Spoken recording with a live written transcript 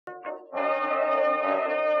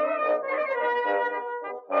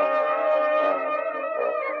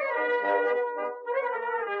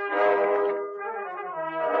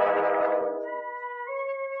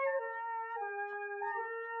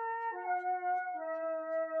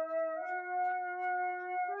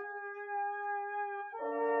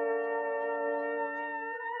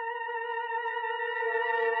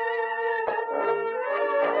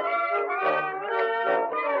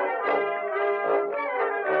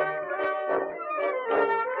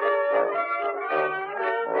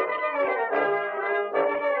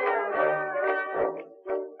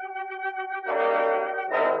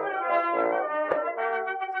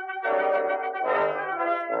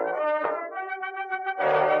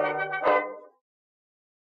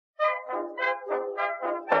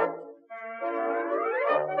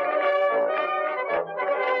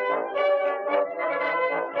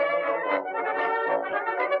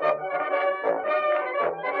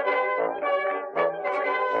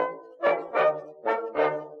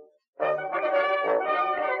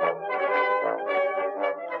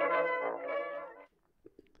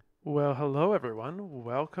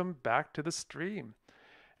welcome back to the stream.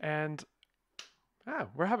 And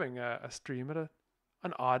we're having a stream at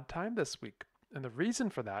an odd time this week. And the reason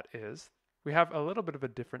for that is we have a little bit of a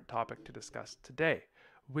different topic to discuss today,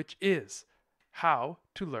 which is how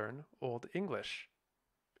to learn Old English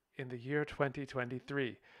in the year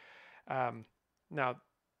 2023. Now,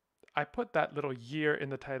 I put that little year in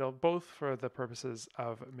the title both for the purposes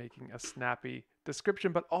of making a snappy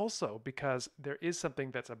description, but also because there is something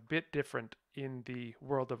that's a bit different in the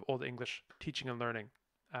world of Old English teaching and learning,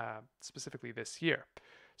 specifically this year.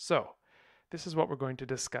 So, this is what we're going to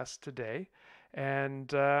discuss today, and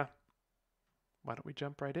why don't we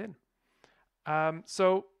jump right in?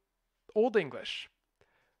 So, Old English.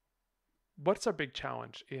 What's our big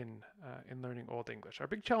challenge in learning Old English? Our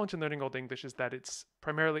big challenge in learning Old English is that it's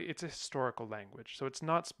a historical language, so it's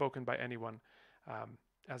not spoken by anyone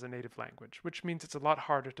as a native language, which means it's a lot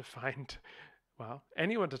harder to find,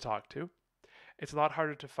 anyone to talk to. It's a lot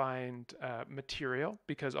harder to find material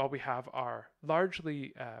because all we have are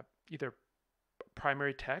largely either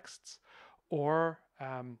primary texts or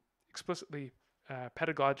explicitly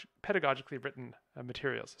pedagogically written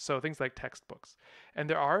materials, so things like textbooks. And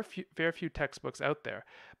there are very few textbooks out there,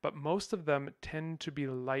 but most of them tend to be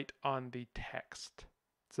light on the text.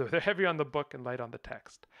 So they're heavy on the book and light on the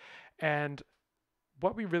text. And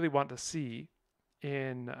what we really want to see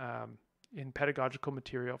in pedagogical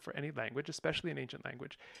material for any language, especially an ancient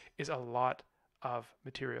language, is a lot of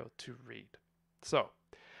material to read. So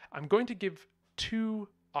I'm going to give two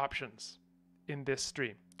options in this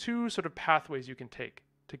stream, two sort of pathways you can take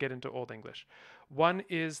to get into Old English. One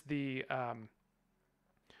is the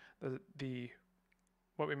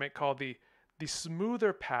what we might call the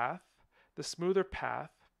smoother path,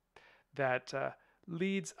 that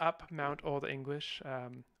leads up Mount Old English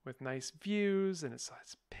with nice views, and it's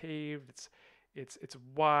paved, it's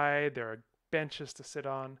wide. There are benches to sit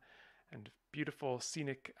on, and beautiful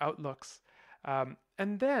scenic outlooks.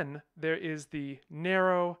 And then there is the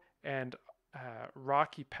narrow and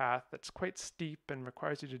rocky path that's quite steep and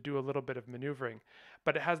requires you to do a little bit of maneuvering,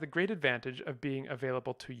 but it has the great advantage of being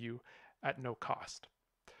available to you at no cost.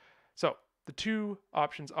 So the two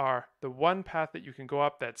options are the one path that you can go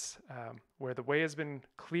up that's where the way has been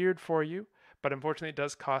cleared for you, but unfortunately it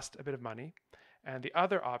does cost a bit of money. And the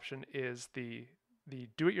other option is the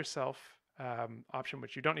do-it-yourself option,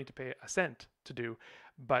 which you don't need to pay a cent to do,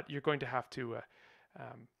 but you're going to have to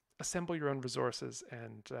assemble your own resources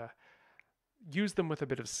and use them with a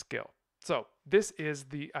bit of skill. So this is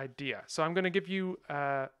the idea. So I'm going to give you,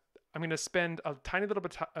 I'm going to spend a tiny little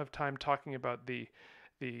bit of time talking about the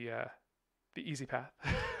easy path,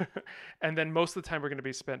 and then most of the time we're going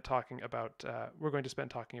to spend talking about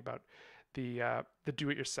the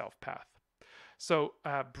do-it-yourself path. So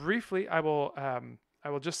briefly, I will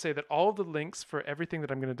just say that all of the links for everything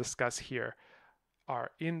that I'm going to discuss here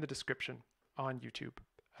are in the description on YouTube.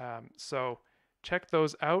 So check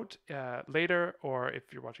those out later, or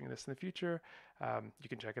if you're watching this in the future, you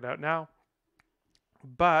can check it out now.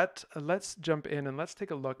 But let's jump in and let's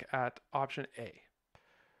take a look at option A.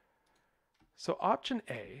 So option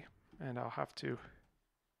A, and I'll have to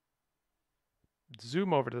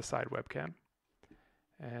zoom over to the side webcam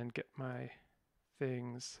and get my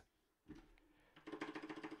things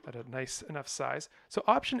at a nice enough size. So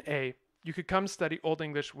option A, you could come study Old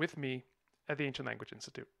English with me at the Ancient Language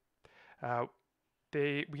Institute.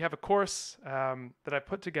 We have a course that I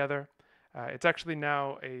put together. It's actually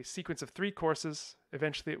now a sequence of 3 courses.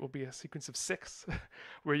 Eventually it will be a sequence of 6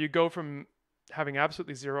 where you go from having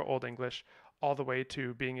absolutely zero Old English all the way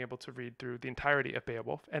to being able to read through the entirety of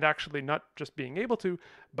Beowulf, and actually not just being able to,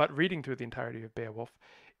 but reading through the entirety of Beowulf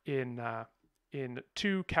in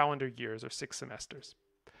 2 calendar years or 6 semesters.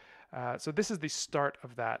 So this is the start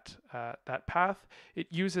of that path. It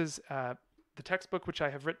uses the textbook which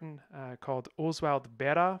I have written called Oswald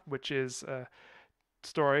Bera, which is a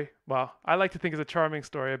story, well, I like to think is a charming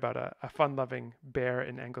story about a fun-loving bear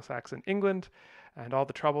in Anglo-Saxon England and all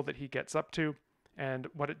the trouble that he gets up to. And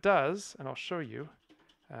what it does, and I'll show you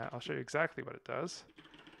exactly what it does.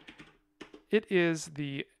 It is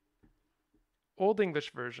the Old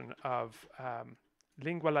English version of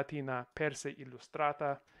Lingua Latina per se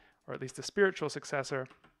illustrata, or at least a spiritual successor.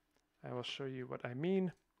 I will show you what I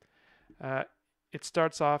mean. It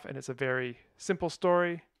starts off, and it's a very simple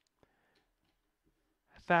story.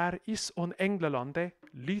 There is on Englalande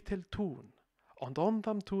little tun, and on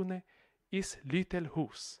dem tune is little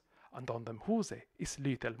hus, and on dem huse is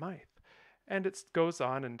little maid. And it goes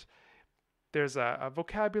on, and there's a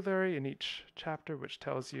vocabulary in each chapter which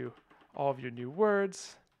tells you all of your new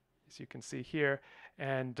words, as you can see here.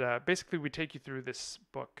 And basically, we take you through this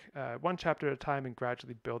book one chapter at a time and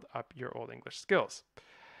gradually build up your Old English skills.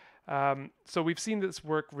 So we've seen this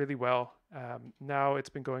work really well. Now it's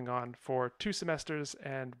been going on for 2 semesters,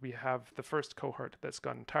 and we have the first cohort that's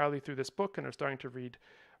gone entirely through this book and are starting to read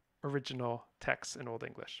original texts in Old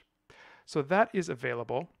English. So that is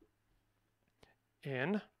available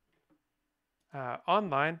in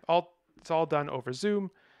online. It's all done over Zoom,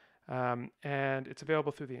 and it's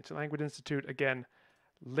available through the Ancient Language Institute. Again,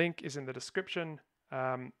 link is in the description.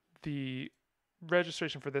 The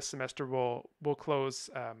registration for this semester will close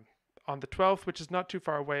on the 12th, which is not too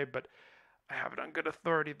far away, but I have it on good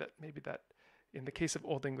authority that maybe that in the case of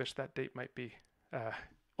Old English, that date might be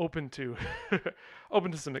open to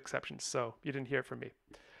open to some exceptions. So you didn't hear it from me.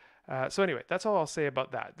 So anyway, that's all I'll say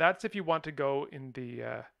about that. That's if you want to go in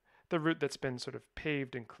the route that's been sort of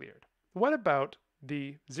paved and cleared. What about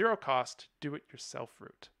the zero cost do-it-yourself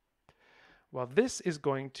route? Well, this is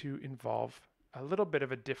going to involve a little bit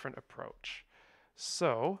of a different approach.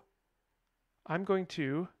 So I'm going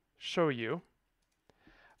to show you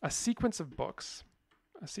a sequence of books,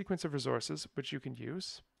 a sequence of resources which you can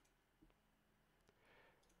use.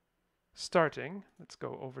 Starting, let's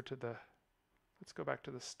go back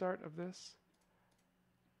to the start of this.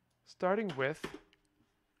 Starting with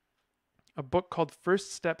a book called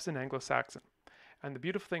First Steps in Anglo-Saxon. And the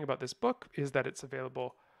beautiful thing about this book is that it's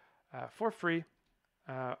available for free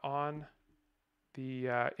on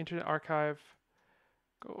the Internet Archive.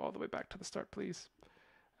 Go all the way back to the start, please.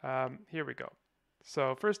 Here we go.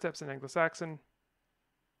 So First Steps in Anglo-Saxon.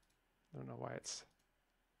 I don't know why it's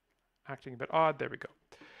acting a bit odd. There we go.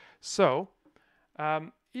 So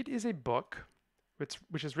it is a book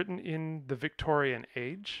which is written in the Victorian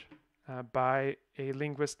age by a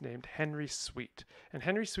linguist named Henry Sweet. And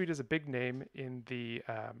Henry Sweet is a big name in the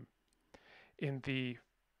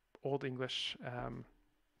Old English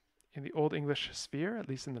sphere, at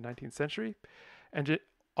least in the 19th century, and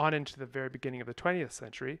on into the very beginning of the 20th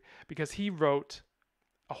century, because he wrote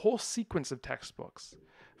a whole sequence of textbooks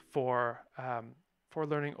for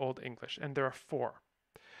learning Old English, and there are 4.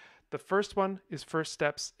 The first one is First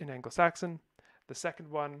Steps in Anglo-Saxon. The second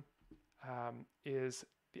one is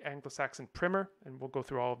the Anglo-Saxon Primer, and we'll go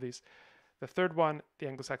through all of these. The third one, the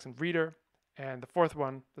Anglo-Saxon Reader, and the fourth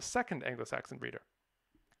one, the Second Anglo-Saxon Reader.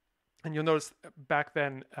 And you'll notice back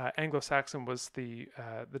then, Anglo-Saxon was the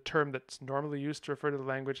term that's normally used to refer to the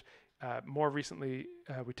language. More recently,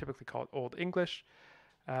 we typically call it Old English,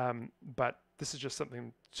 but this is just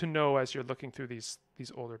something to know as you're looking through these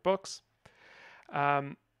older books.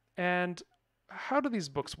 And how do these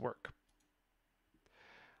books work?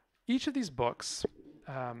 Each of these books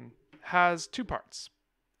has 2 parts,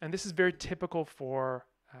 and this is very typical for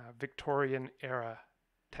Victorian era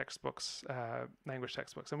textbooks, language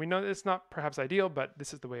textbooks. And we know it's not perhaps ideal, but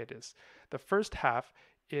this is the way it is. The first half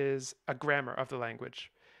is a grammar of the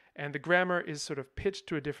language, and the grammar is sort of pitched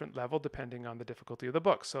to a different level depending on the difficulty of the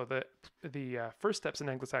book. So the First Steps in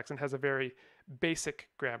Anglo-Saxon has a very basic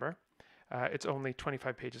grammar. It's only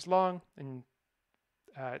 25 pages long, and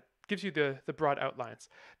gives you the broad outlines.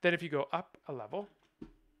 Then if you go up a level,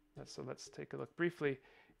 so let's take a look briefly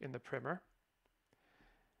in the primer.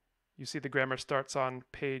 You see the grammar starts on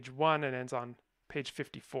page 1 and ends on page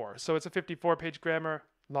 54. So it's a 54-page grammar,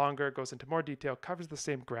 longer, goes into more detail, covers the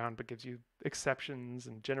same ground, but gives you exceptions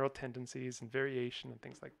and general tendencies and variation and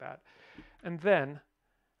things like that. And then,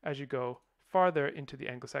 as you go farther into the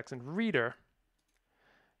Anglo-Saxon Reader,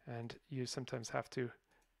 and you sometimes have to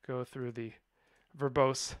go through the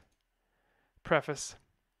verbose preface,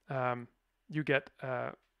 you get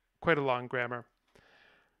quite a long grammar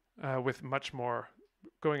with much more,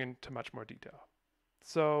 going into much more detail.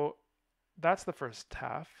 So that's the first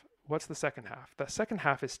half. What's the second half? The second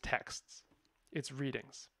half is texts. It's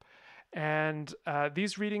readings. And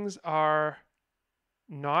these readings are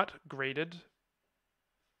not graded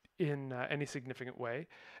in any significant way.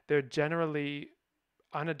 They're generally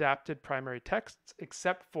unadapted primary texts,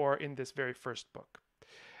 except for in this very first book.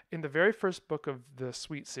 In the very first book of the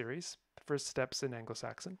Sweet series, First Steps in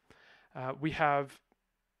Anglo-Saxon, we have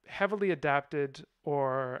heavily adapted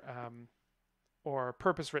or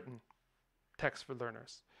purpose-written texts for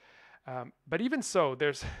learners. But even so,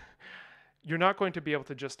 you're not going to be able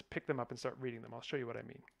to just pick them up and start reading them. I'll show you what I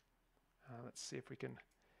mean. Let's see if we can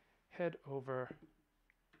head over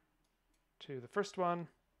to the first one.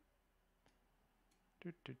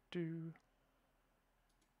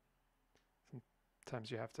 Sometimes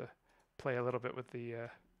you have to play a little bit with the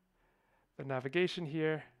navigation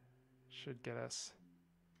here. Should get us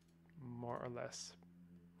more or less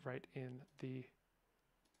right in the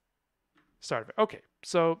start of it. Okay,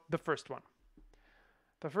 so the first one.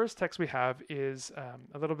 The first text we have is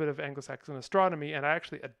a little bit of Anglo-Saxon astronomy, and I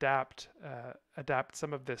actually adapt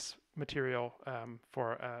some of this material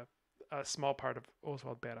for a small part of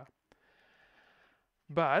Oswald Bera.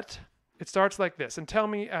 But it starts like this, and tell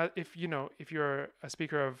me if you're a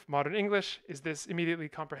speaker of modern English, is this immediately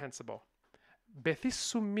comprehensible?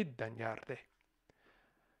 Bethissu middanjarde.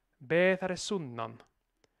 Bethare sunnan.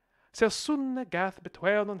 Sel sunne gath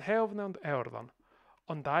betwelon hevne und erdan.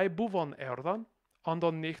 On dai buvon erdan,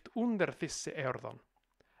 andon nicht under thisse erdan.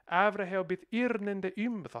 Avre heo bit irnende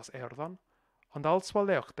ymthas erdan, and alls var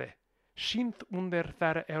leukte. Schint under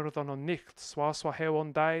thare erdan on nicht, swa heo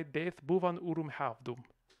on dai deth buvan urum havdum.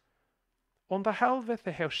 On the halve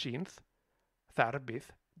the heo schint, thare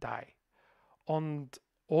bith dai. Und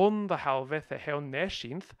on the halve the heo ne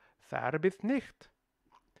schint, thare bith nicht.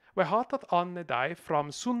 We had dat anne dai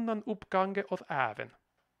from sunnan uppgange od även.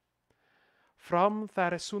 From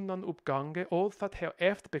thare sunnan uppgange od that heo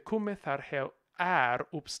eft bekumme thar heo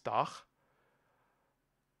uppstach,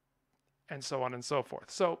 and so on and so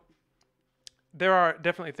forth. So there are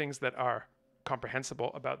definitely things that are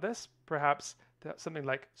comprehensible about this. Perhaps something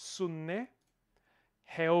like sunne,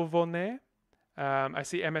 heovone. I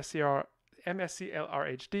see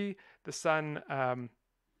MSCLRHD. The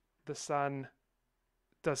sun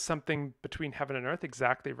does something between heaven and earth,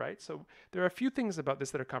 exactly right. So there are a few things about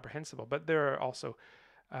this that are comprehensible, but there are also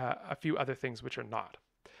a few other things which are not.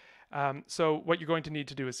 So what you're going to need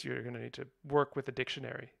to do is you're going to need to work with the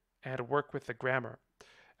dictionary and work with the grammar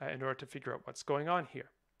in order to figure out what's going on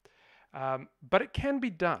here. But it can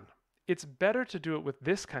be done. It's better to do it with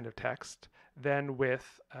this kind of text than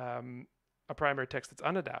with a primary text that's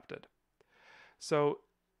unadapted. So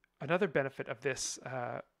another benefit of this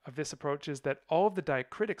approach is that all of the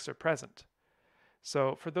diacritics are present.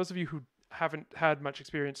 So for those of you who haven't had much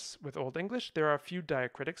experience with Old English, there are a few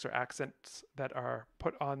diacritics or accents that are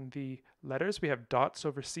put on the letters. We have dots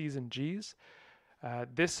over C's and G's.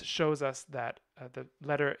 This shows us that the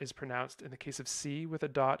letter is pronounced in the case of C with a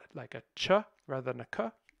dot like a ch rather than a k,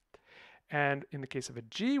 and in the case of a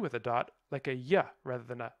G with a dot like a y rather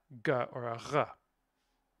than a g or a r.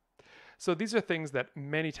 So these are things that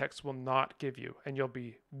many texts will not give you, and you'll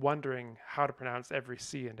be wondering how to pronounce every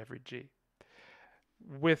C and every G.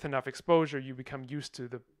 With enough exposure, you become used to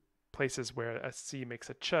the places where a C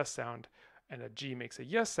makes a ch sound and a G makes a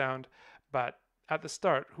y sound, but at the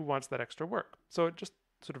start, who wants that extra work? So it just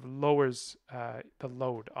sort of lowers the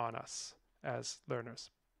load on us as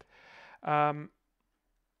learners. And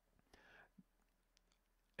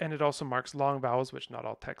it also marks long vowels, which not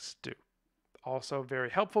all texts do. Also very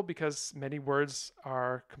helpful because many words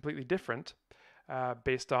are completely different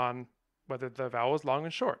based on whether the vowel is long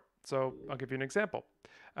and short. So I'll give you an example.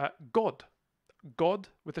 God. God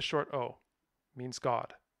with a short O means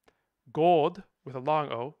God. God with a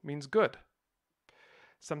long O means good.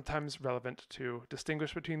 Sometimes relevant to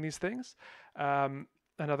distinguish between these things.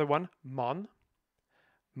 Another one, mon.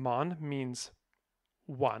 Mon means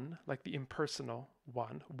one, like the impersonal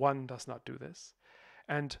one. One does not do this.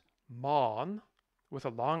 And mon, with a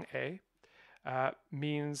long A,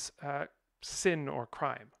 means sin or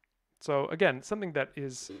crime. So again, something that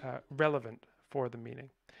is relevant for the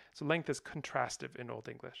meaning. So length is contrastive in Old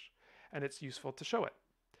English, and it's useful to show it.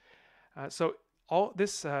 So all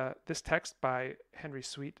this text by Henry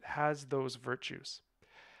Sweet has those virtues.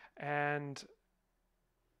 And,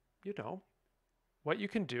 you know, what you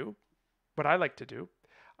can do, what I like to do,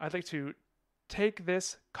 I'd like to take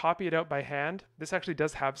this, copy it out by hand. This actually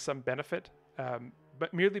does have some benefit,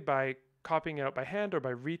 but merely by copying it out by hand or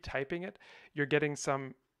by retyping it, you're getting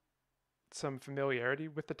some familiarity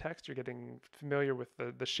with the text. You're getting familiar with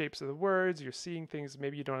the shapes of the words. You're seeing things.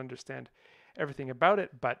 Maybe you don't understand everything about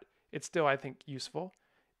it, but it's still, I think, useful,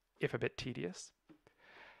 if a bit tedious.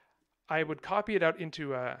 I would copy it out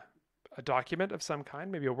into a document of some kind,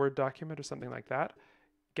 maybe a Word document or something like that.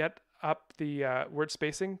 Get up the word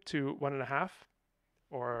spacing to 1.5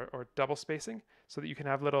 or double spacing so that you can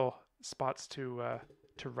have little spots to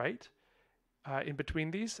write in between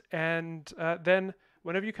these. And then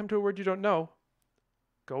whenever you come to a word you don't know,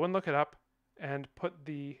 go and look it up and put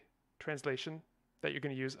the translation that you're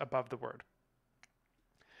going to use above the word.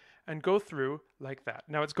 And go through like that.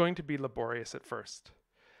 Now it's going to be laborious at first.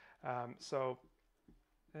 So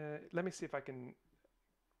let me see if I can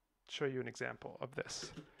show you an example of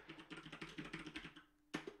this.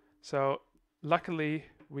 So luckily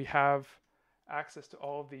we have access to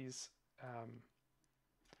all of these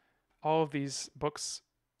books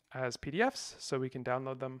as PDFs, so we can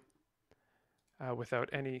download them without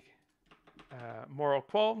any moral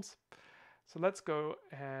qualms. So let's go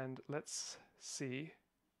and let's see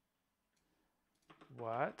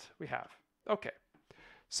what we have. Okay,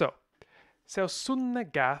 so Seu sunne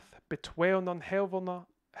gath betweonon helvone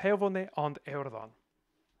and eordan.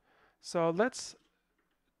 So let's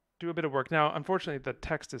do a bit of work. Now, unfortunately, the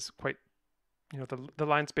text is quite, the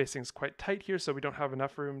line spacing is quite tight here, so we don't have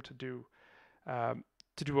enough room to do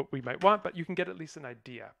what we might want, but you can get at least an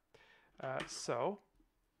idea. So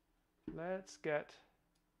let's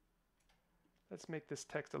make this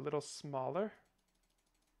text a little smaller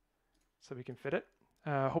so we can fit it.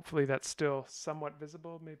 Hopefully that's still somewhat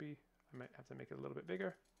visible. Maybe I might have to make it a little bit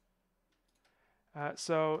bigger.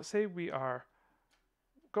 So say we are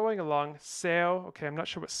going along sail. Okay, I'm not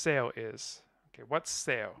sure what sail is. Okay, what's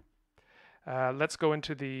sail? Let's go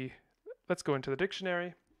into the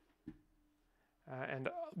dictionary. And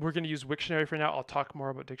we're going to use Wiktionary for now. I'll talk more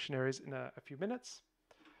about dictionaries in a few minutes.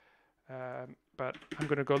 But I'm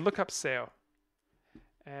going to go look up sail.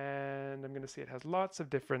 And I'm going to see it has lots of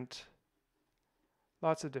different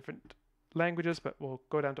languages, but we'll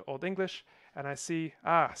go down to Old English. And I see,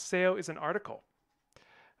 sail is an article.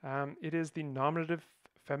 It is the nominative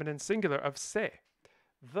feminine singular of se,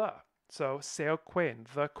 the. So sail queen,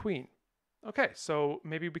 the queen. Okay, so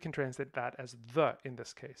maybe we can translate that as the in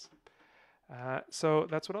this case. So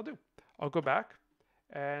that's what I'll do. I'll go back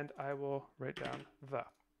and I will write down the.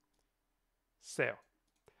 Sail.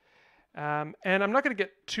 And I'm not going to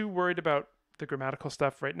get too worried about the grammatical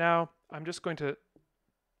stuff right now. I'm just going to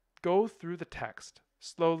go through the text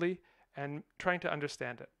slowly and trying to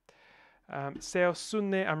understand it. Sail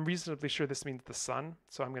sunne, I'm reasonably sure this means the sun,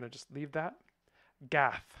 so I'm going to just leave that.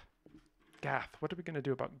 Gath. Gath. What are we going to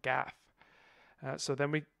do about gath? So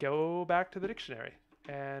then we go back to the dictionary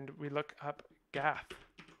and we look up gath.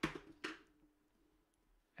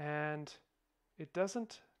 And it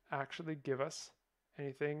doesn't actually give us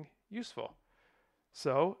anything useful.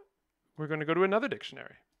 So we're going to go to another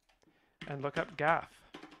dictionary and look up gath.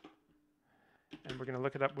 And we're going to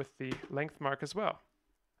look it up with the length mark as well.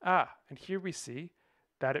 And here we see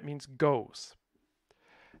that it means goes.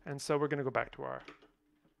 And so we're going to go back to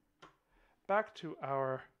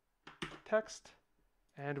our text,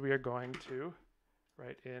 and we are going to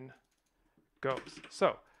write in goes.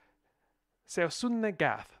 So, Seu sunne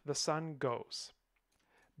gath, the sun goes.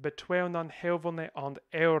 Betweonan helvone and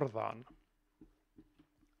eordan.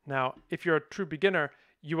 Now, if you're a true beginner,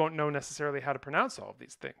 you won't know necessarily how to pronounce all of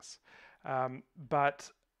these things.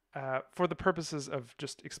 But for the purposes of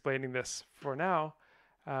just explaining this for now,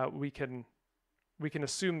 we can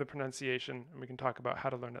assume the pronunciation, and we can talk about how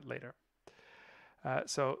to learn it later.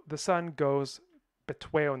 So the sun goes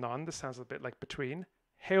betweonon. This sounds a bit like between.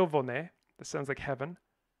 Helvone. This sounds like heaven.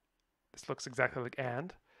 This looks exactly like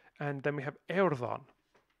and then we have eordan,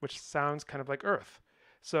 which sounds kind of like earth.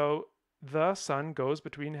 So the sun goes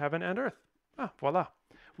between heaven and earth. Voila.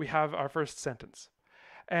 We have our first sentence.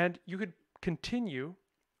 And you could continue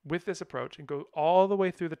with this approach and go all the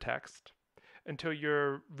way through the text until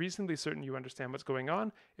you're reasonably certain you understand what's going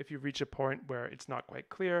on. If you reach a point where it's not quite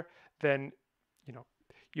clear, then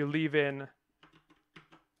you leave in,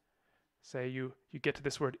 say you get to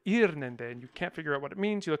this word irnende and you can't figure out what it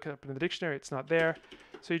means. You look it up in the dictionary, it's not there.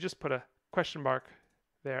 So you just put a question mark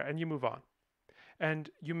there and you move on. And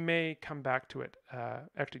you may come back to it.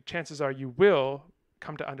 Actually, chances are you will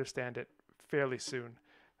come to understand it fairly soon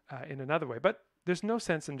in another way. But there's no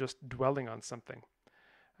sense in just dwelling on something.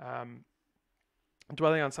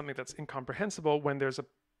 Dwelling on something that's incomprehensible when there's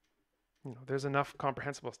enough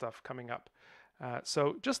comprehensible stuff coming up.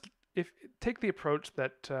 So just take the approach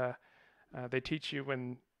that they teach you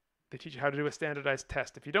when they teach you how to do a standardized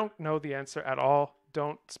test. If you don't know the answer at all,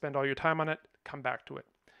 don't spend all your time on it. Come back to it.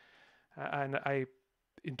 And I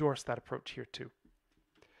endorse that approach here too.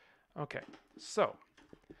 Okay, so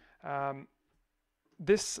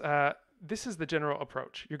this is the general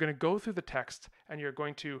approach. You're going to go through the text and you're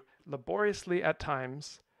going to laboriously at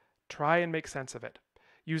times try and make sense of it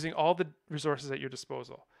using all the resources at your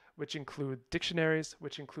disposal, which include dictionaries,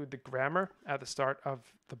 which include the grammar at the start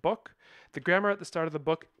of the book. The grammar at the start of the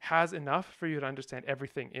book has enough for you to understand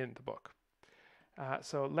everything in the book.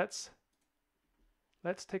 So let's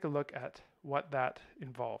take a look at what that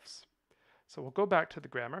involves. So we'll go back to the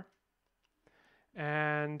grammar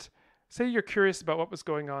and say you're curious about what was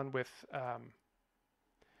going on with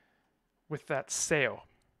that sail.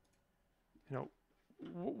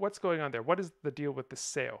 What's going on there? What is the deal with the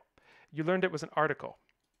sail? You learned it was an article.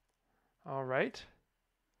 All right.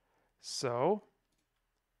 So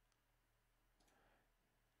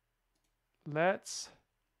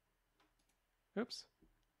oops,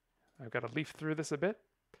 I've got to leaf through this a bit.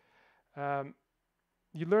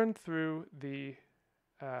 You learned through the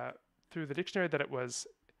dictionary that it was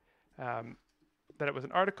that it was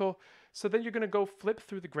an article. So then you're going to go flip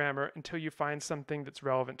through the grammar until you find something that's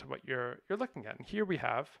relevant to what you're looking at. And here we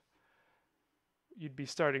have, you'd be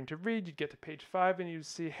starting to read, you'd get to page 5 and you'd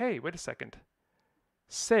see, hey, wait a second.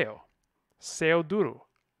 Seo, seo duru,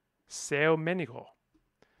 seo menigo,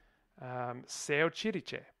 seo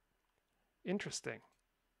chiriche. Interesting.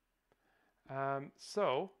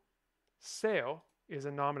 So seo is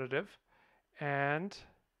a nominative, and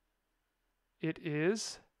it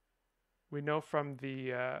is, we know from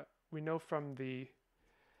the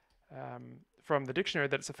dictionary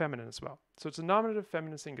that it's a feminine as well. So it's a nominative,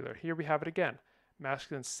 feminine, singular. Here we have it again.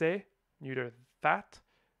 Masculine se, neuter that,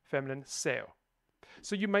 feminine seo.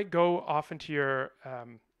 So you might go off into your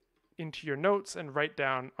notes and write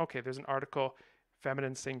down, okay, there's an article,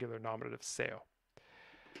 feminine, singular, nominative, seo.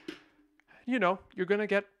 You're going to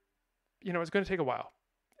get, it's going to take a while.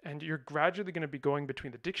 And you're gradually going to be going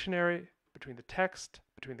between the dictionary, between the text,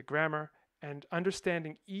 between the grammar, and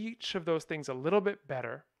understanding each of those things a little bit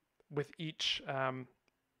better with each run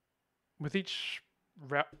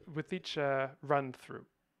through.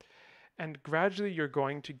 And gradually you're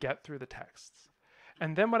going to get through the texts.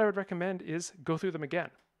 And then what I would recommend is go through them again.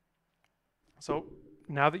 So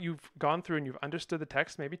now that you've gone through and you've understood the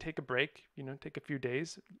text, maybe take a break, take a few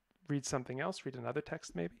days, read something else, read another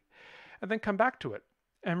text maybe, and then come back to it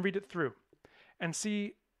and read it through and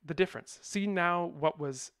see the difference. See now what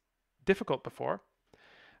was difficult before.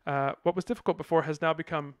 What was difficult before has now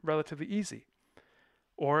become relatively easy,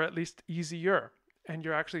 or at least easier. And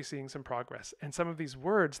you're actually seeing some progress. And some of these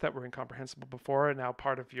words that were incomprehensible before are now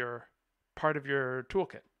part of your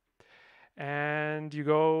toolkit. And you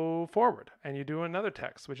go forward and you do another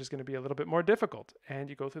text, which is going to be a little bit more difficult. And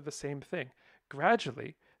you go through the same thing.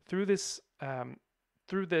 Gradually, through this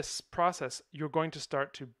process, you're going to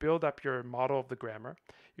start to build up your model of the grammar.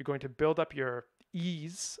 You're going to build up your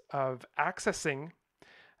ease of accessing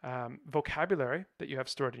vocabulary that you have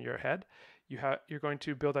stored in your head. You're going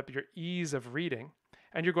to build up your ease of reading,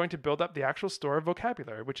 and you're going to build up the actual store of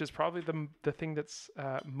vocabulary, which is probably the thing that's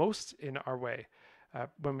most in our way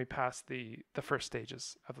when we pass the first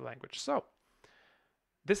stages of the language. So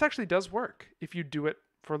this actually does work if you do it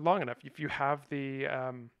for long enough, if you have the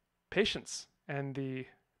patience and the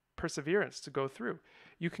perseverance to go through.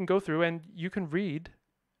 You can go through and you can read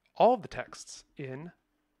all of the texts in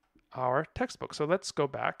our textbook. So let's go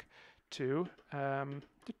back to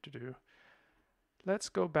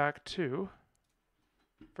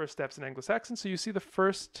First Steps in Anglo-Saxon. So you see the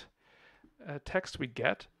first text we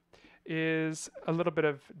get is a little bit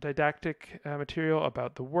of didactic material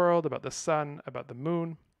about the world, about the sun, about the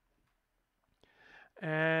moon,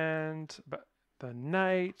 and about the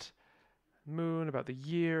night, moon, about the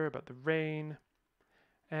year, about the rain.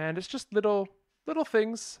 And it's just little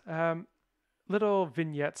things, little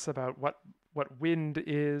vignettes about what wind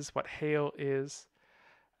is, what hail is.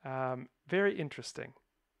 Very interesting.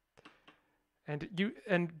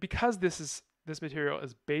 And because this material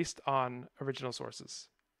is based on original sources,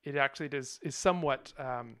 it actually is somewhat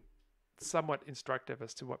instructive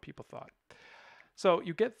as to what people thought. So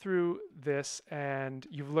you get through this and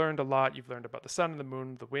you've learned a lot. You've learned about the sun and the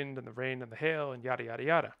moon, the wind and the rain and the hail and yada yada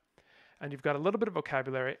yada. And you've got a little bit of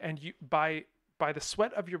vocabulary, and you by the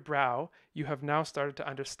sweat of your brow, you have now started to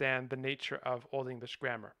understand the nature of Old English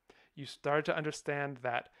grammar. You started to understand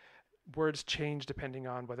that words change depending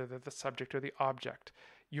on whether they're the subject or the object.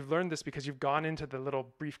 You've learned this because you've gone into the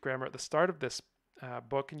little brief grammar at the start of this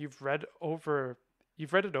book, and you've read it over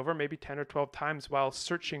maybe 10 or 12 times while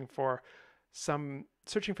searching for the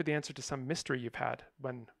answer to some mystery you've had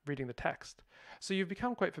when reading the text. So you've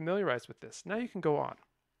become quite familiarized with this. Now you can go on.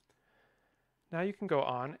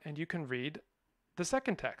 And you can read the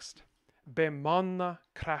second text, Bemonna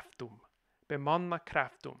craftum,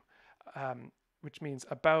 which means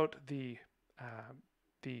about the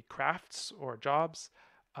crafts or jobs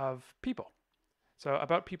of people. So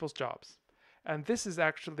about people's jobs. And this is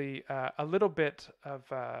actually a little bit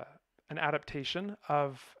of an adaptation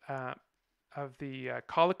of the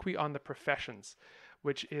Colloquy on the Professions,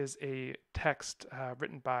 which is a text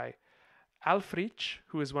written by Ælfric,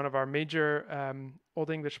 who is one of our major Old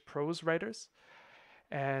English prose writers.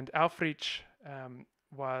 And Ælfric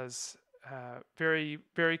was very,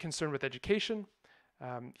 very concerned with education.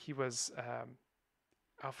 Ælfric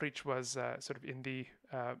was sort of in the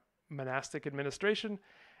monastic administration,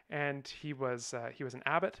 and he was an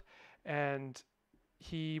abbot, and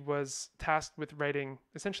he was tasked with writing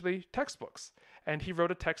essentially textbooks. And he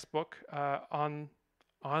wrote a textbook on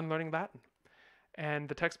learning Latin. And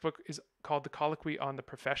the textbook is called The Colloquy on the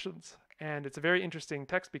Professions. And it's a very interesting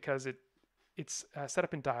text because it's set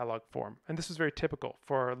up in dialogue form. And this was very typical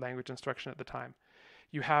for language instruction at the time.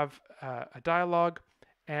 You have a dialogue,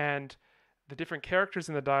 and the different characters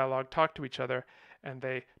in the dialogue talk to each other, and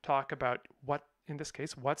they talk about what, in this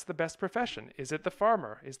case, what's the best profession? Is it the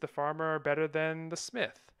farmer? Is the farmer better than the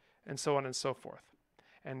smith? And so on and so forth.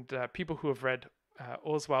 And people who have read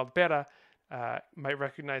Oswald Berra might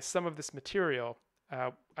recognize some of this material.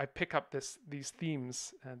 I pick up these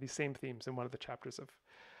themes, these same themes in one of the chapters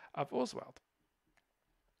of Oswald.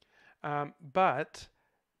 But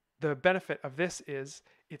the benefit of this is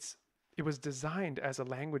it was designed as a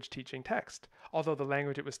language teaching text, although the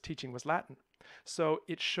language it was teaching was Latin. So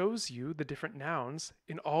it shows you the different nouns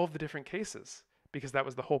in all of the different cases, because that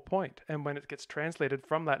was the whole point. And when it gets translated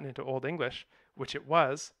from Latin into Old English, which it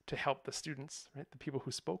was to help the students, right, the people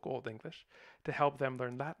who spoke Old English, to help them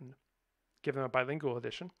learn Latin, give them a bilingual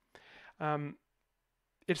edition,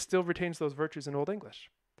 it still retains those virtues in Old English.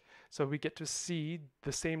 So we get to see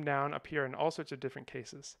the same noun appear in all sorts of different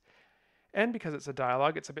cases. And because it's a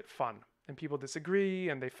dialogue, it's a bit fun. And people disagree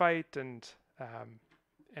and they fight, and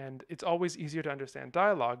it's always easier to understand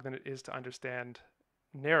dialogue than it is to understand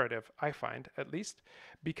narrative, I find, at least,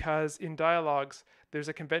 because in dialogues, there's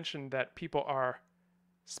a convention that people are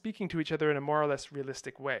speaking to each other in a more or less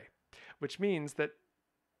realistic way, which means that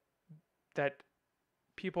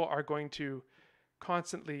people are going to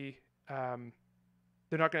constantly, one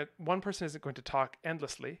person isn't going to talk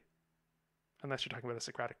endlessly, unless you're talking about a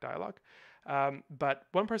Socratic dialogue. But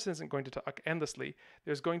one person isn't going to talk endlessly.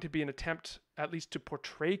 There's going to be an attempt at least to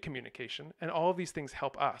portray communication, and all of these things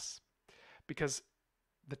help us because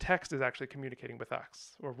the text is actually communicating with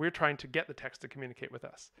us, or we're trying to get the text to communicate with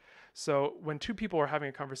us. So when two people are having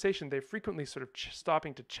a conversation, they're frequently sort of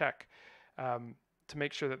stopping to check to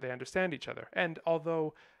make sure that they understand each other. And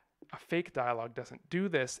although a fake dialogue doesn't do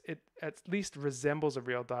this, it at least resembles a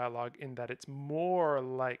real dialogue in that it's more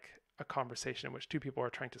like a conversation in which two people are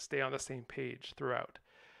trying to stay on the same page throughout.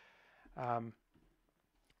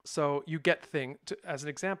 So you get as an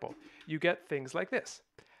example, you get things like this.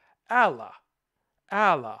 Allah.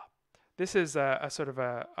 This is a sort of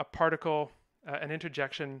a particle, an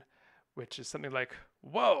interjection, which is something like,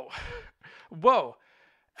 whoa, whoa,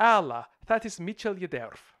 Allah, that is Mitchell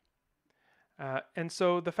Yederf. And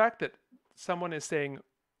so the fact that someone is saying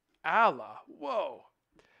Allah, whoa,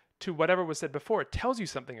 to whatever was said before, it tells you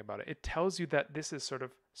something about it. It tells you that this is sort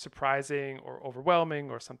of surprising or overwhelming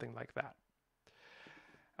or something like that.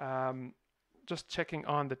 Just checking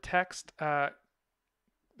on the text.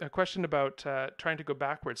 A question about trying to go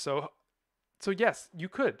backwards. So yes, you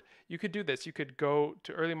could do this. You could go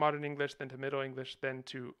to early modern English, then to Middle English, then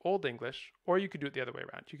to Old English, or you could do it the other way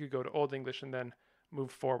around. You could go to Old English and then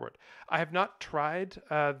move forward. I have not tried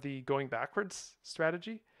the going backwards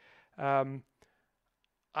strategy.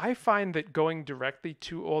 I find that going directly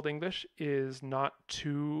to Old English is not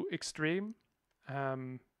too extreme,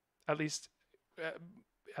 at least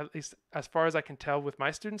as far as I can tell with my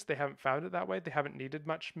students. They haven't found it that way. They haven't needed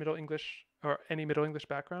much Middle English or any Middle English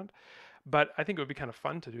background, but I think it would be kind of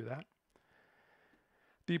fun to do that.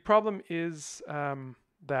 The problem is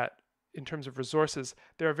that in terms of resources,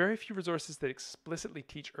 there are very few resources that explicitly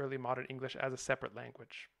teach early modern English as a separate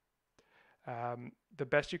language. The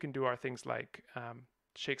best you can do are things like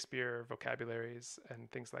Shakespeare vocabularies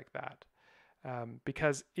and things like that.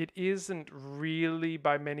 Because it isn't really,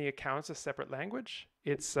 by many accounts, a separate language.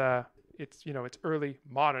 It's early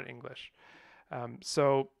modern English.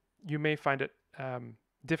 So you may find it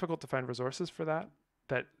difficult to find resources for that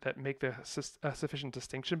make a sufficient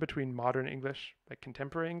distinction between modern English, like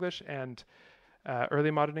contemporary English, and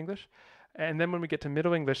early modern English. And then when we get to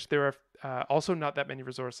Middle English, there are also not that many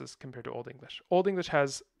resources compared to Old English. Old English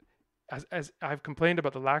has, as I've complained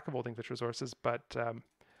about the lack of Old English resources, but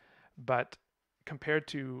compared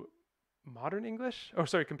to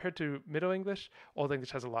compared to Middle English, Old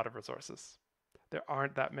English has a lot of resources. There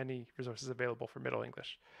aren't that many resources available for Middle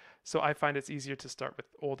English. So I find it's easier to start with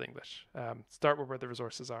Old English. Start where the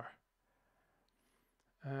resources are.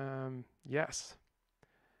 Yes.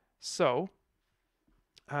 So,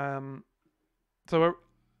 where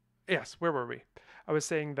were we? I was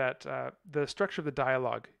saying that the structure of the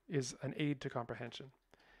dialogue is an aid to comprehension.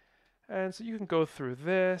 And so you can go through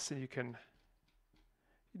this and you can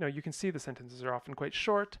see the sentences are often quite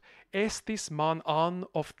short. Estis man an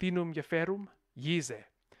of tinum jeferum? Jese.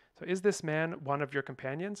 So is this man one of your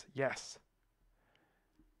companions? Yes.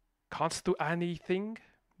 Kannst du anything?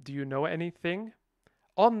 Do you know anything?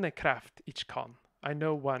 Onne kraft ich kan. I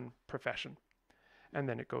know one profession. And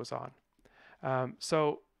then it goes on.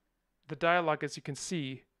 So the dialogue, as you can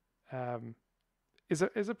see,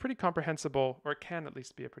 is a pretty comprehensible, or can at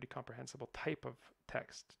least be a pretty comprehensible type of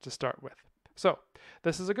text to start with. So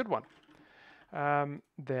this is a good one.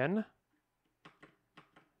 Then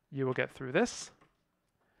you will get through this,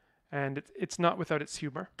 and it's not without its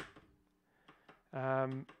humor.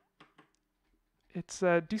 It's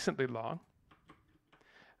decently long.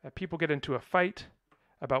 People get into a fight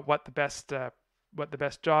about what the best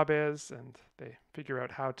job is, and they figure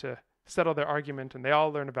out how to settle their argument, and they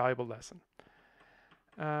all learn a valuable lesson.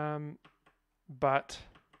 But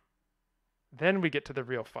then we get to the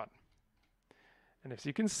real fun. And as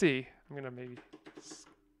you can see, I'm going to maybe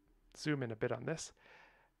zoom in a bit on this.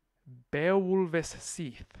 Beowulf's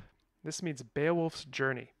Seath. This means Beowulf's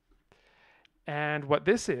journey. And what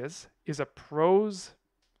this is a prose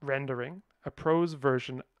rendering, a prose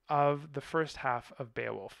version of the first half of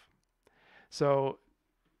Beowulf. So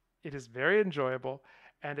it is very enjoyable,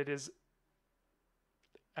 and it is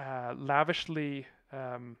lavishly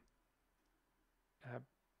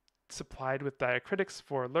supplied with diacritics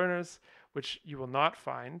for learners, which you will not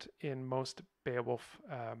find in most Beowulf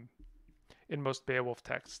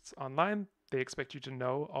texts online. They expect you to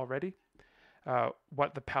know already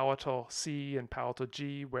what the palatal C and palatal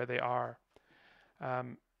G, where they are.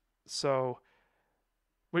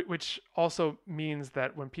 Which also means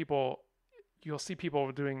that when you'll see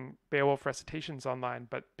people doing Beowulf recitations online,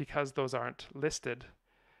 but because those aren't listed,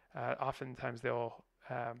 oftentimes they'll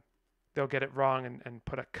get it wrong and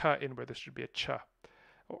put a k in where there should be a ch,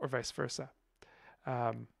 or vice versa.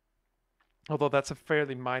 Although that's a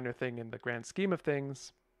fairly minor thing in the grand scheme of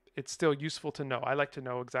things, it's still useful to know. I like to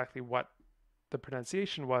know exactly what the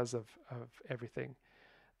pronunciation was of everything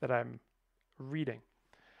that I'm reading.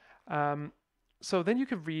 So then you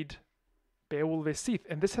could read Beowulf's Seath,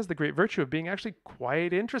 and this has the great virtue of being actually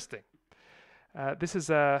quite interesting. This is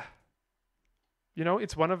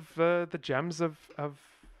it's one of the gems of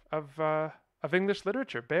English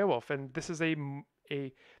literature, Beowulf, and this is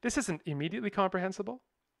this isn't immediately comprehensible,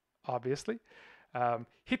 obviously.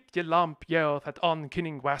 Hit je lamp yeoth at on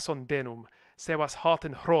kinning was on denum, se was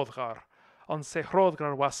haten hrodgar, on se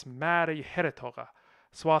hrodgar was mari heretoga,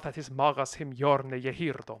 swat at his magas him jorne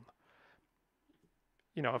jehirdon.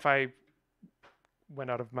 If I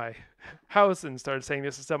went out of my house and started saying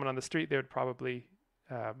this to someone on the street, they would probably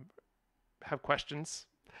have questions,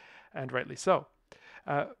 and rightly so.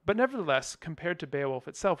 But nevertheless, compared to Beowulf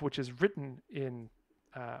itself, which is written in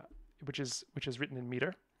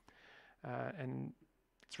meter, and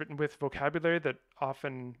it's written with vocabulary that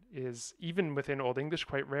often is, even within Old English,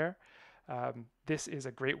 quite rare. This is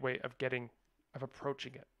a great way of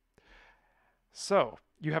approaching it. So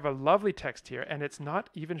you have a lovely text here, and it's not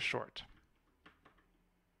even short.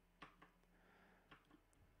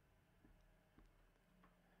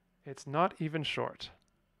 It's not even short.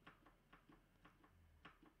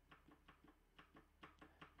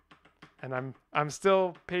 And I'm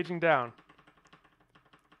still paging down.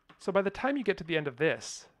 So by the time you get to the end of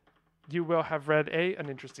this, you will have read A, an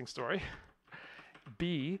interesting story,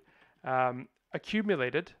 B,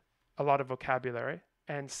 accumulated a lot of vocabulary,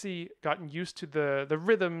 and C, gotten used to the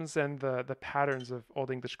rhythms and the patterns of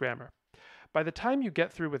Old English grammar. By the time you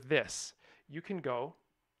get through with this, you can go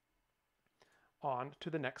on to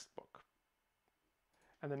the next book.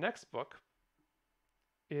 And the next book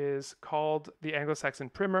is called the Anglo-Saxon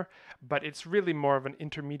Primer, but it's really more of an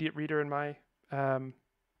intermediate reader in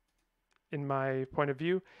my point of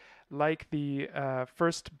view. Like the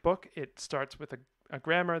first book, it starts with a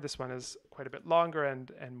grammar. This one is quite a bit longer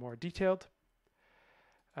and more detailed.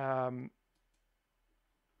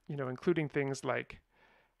 Including things like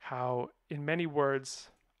how in many words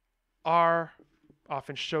R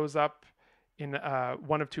often shows up in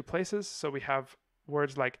one of two places. So we have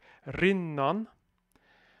words like rinnon,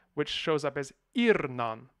 which shows up as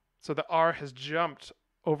irnon. So the R has jumped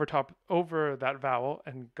over that vowel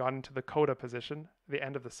and gone into the coda position, the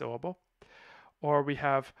end of the syllable. Or we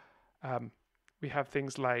have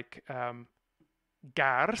things like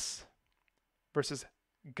gars versus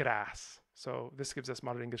grass. So this gives us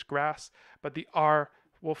modern English grass, but the R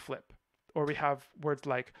will flip. Or we have words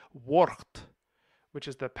like worcht, which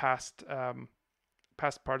is the past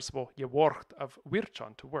participle jeworcht of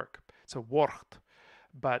wirchon, to work. So worcht.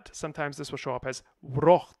 But sometimes this will show up as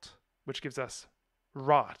wrocht, which gives us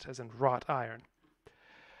wrought, as in wrought iron.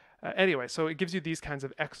 Anyway, so it gives you these kinds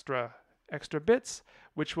of extra bits,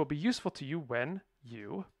 which will be useful to you when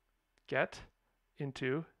you get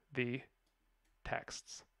into the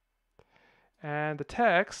texts. And the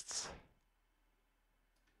texts,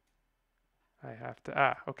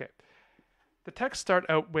 okay. The texts start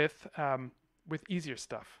out with easier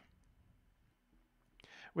stuff.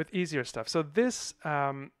 with easier stuff. So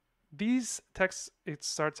these texts, it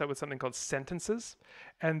starts out with something called sentences,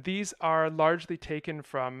 and these are largely taken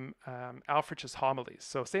from Alfrich's homilies.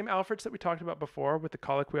 So same Alfrich that we talked about before with the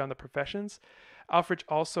colloquy on the professions. Alfrich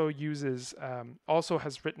also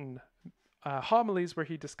has written homilies where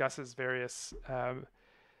he discusses various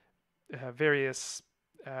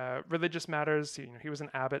religious matters. He was an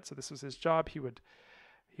abbot, so this was his job. He would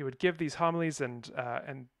give these homilies and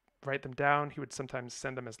write them down. He would sometimes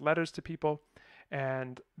send them as letters to people.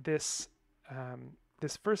 And this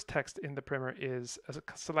first text in the primer is a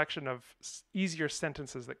selection of easier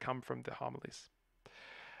sentences that come from the homilies.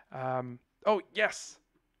 Oh yes,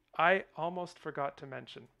 I almost forgot to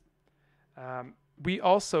mention. We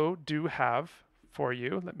also do have for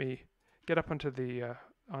you. Let me get up onto the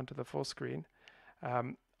full screen.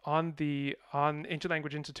 On Ancient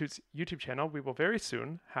Language Institute's YouTube channel, we will very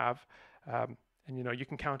soon have, and you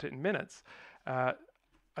can count it in minutes, a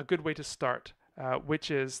good way to start. Which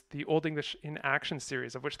is the Old English in Action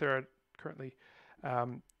series, of which there are currently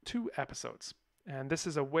 2 episodes. And this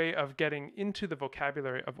is a way of getting into the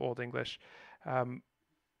vocabulary of Old English,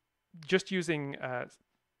 just using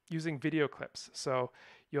video clips. So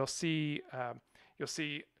you'll see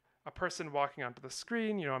a person walking onto the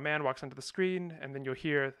screen. A man walks onto the screen, and then you'll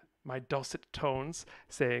hear my dulcet tones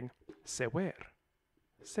saying "sewer,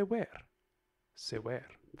 sewer, sewer,"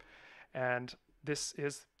 and this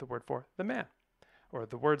is the word for the man, or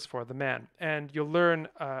the words for the man. And you'll learn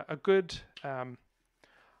a good, I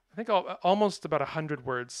think almost about 100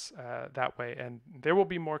 words that way. And there will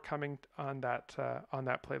be more coming on that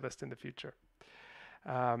playlist in the future.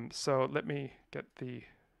 So let me get the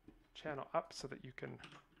channel up so that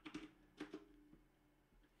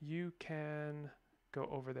you can go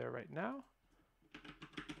over there right now.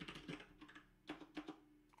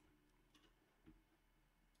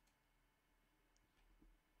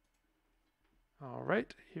 All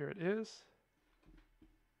right, here it is.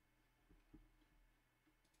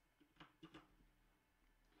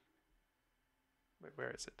 Wait, where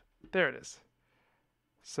is it? There it is.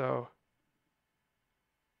 So,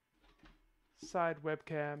 side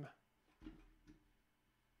webcam.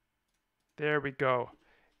 There we go.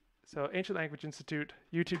 So, Ancient Language Institute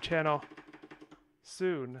YouTube channel.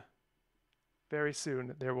 Soon, very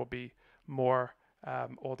soon, there will be more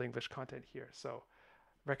Old English content here. So,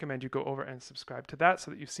 recommend you go over and subscribe to that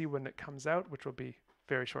so that you see when it comes out, which will be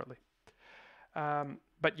very shortly.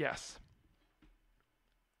 But yes,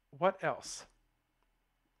 what else?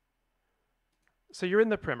 So you're in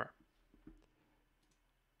the primer.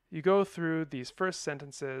 You go through these first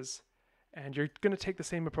sentences, and you're going to take the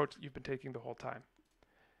same approach that you've been taking the whole time.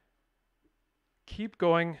 Keep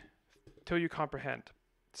going till you comprehend.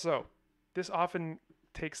 So this often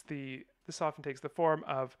takes the form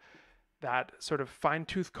of that sort of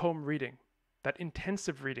fine-tooth comb reading, that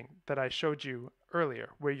intensive reading that I showed you earlier,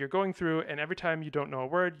 where you're going through and every time you don't know a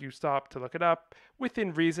word, you stop to look it up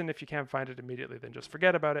within reason. If you can't find it immediately, then just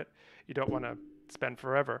forget about it. You don't want to spend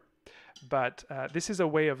forever. But this is a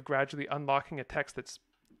way of gradually unlocking a text that's,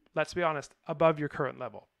 let's be honest, above your current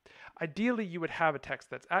level. Ideally, you would have a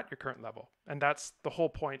text that's at your current level. And that's the whole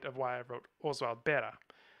point of why I wrote Oswald Bera,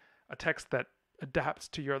 a text that adapts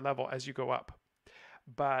to your level as you go up.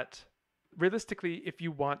 But realistically, if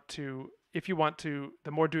you want to,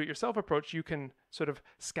 the more do-it-yourself approach, you can sort of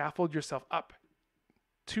scaffold yourself up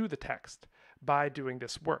to the text by doing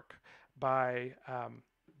this work, by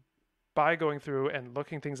going through and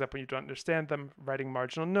looking things up when you don't understand them, writing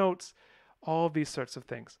marginal notes, all of these sorts of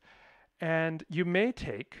things. And you may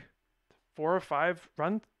take 4 or 5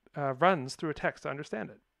 runs through a text to understand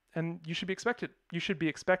it, and you should be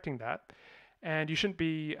expecting that, and you shouldn't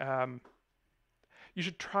be. You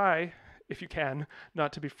should try, if you can,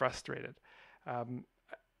 not to be frustrated,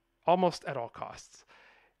 almost at all costs.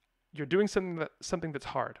 You're doing something that's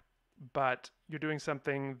hard, but you're doing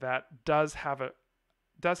something that does have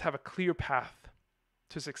a clear path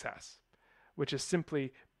to success, which is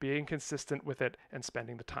simply being consistent with it and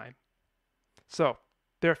spending the time. So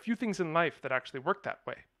there are a few things in life that actually work that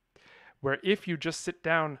way, where if you just sit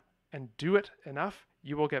down and do it enough,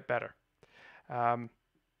 you will get better.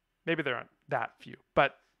 Maybe there aren't that few,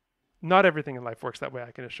 but not everything in life works that way,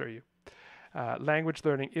 I can assure you. Language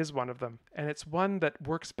learning is one of them, and it's one that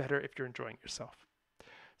works better if you're enjoying yourself.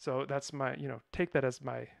 So that's my, take that as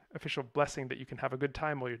my official blessing that you can have a good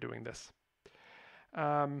time while you're doing this.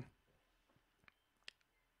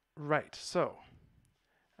 Right, so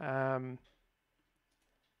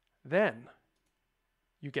then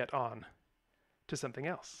you get on to something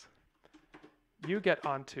else. You get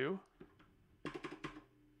onto,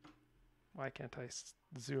 why can't I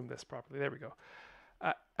zoom this properly? There we go.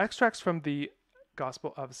 extracts from the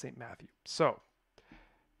Gospel of St. Matthew. So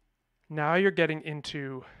now you're getting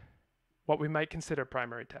into what we might consider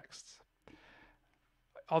primary texts.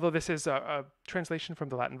 Although this is a translation from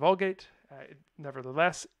the Latin Vulgate, it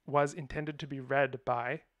nevertheless was intended to be read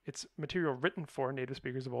by, it's material written for native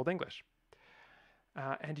speakers of Old English.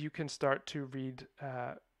 And you can start to read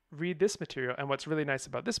this material. And what's really nice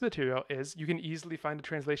about this material is you can easily find a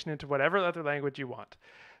translation into whatever other language you want.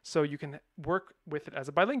 So you can work with it as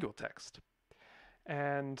a bilingual text.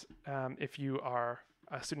 And if you are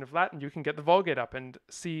a student of Latin, you can get the Vulgate up and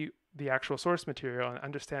see the actual source material and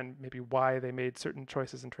understand maybe why they made certain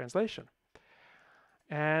choices in translation.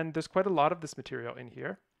 And there's quite a lot of this material in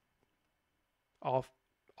here, all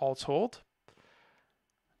told.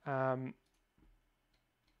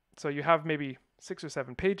 So you have maybe 6 or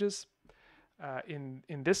 7 pages.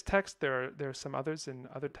 In this text, there are some others in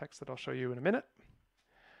other texts that I'll show you in a minute.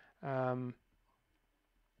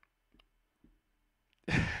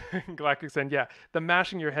 Galactic saying, yeah, the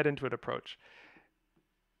mashing your head into it approach.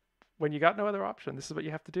 When you got no other option, this is what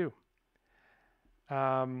you have to do.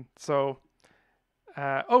 Joanna's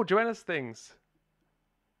Things.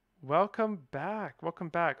 Welcome back.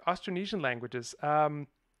 Austronesian languages.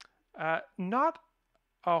 Not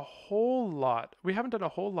a whole lot. We haven't done a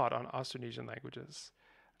whole lot on Austronesian languages.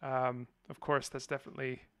 Of course, that's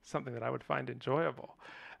definitely something that I would find enjoyable.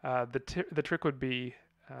 The trick would be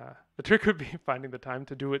finding the time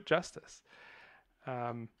to do it justice.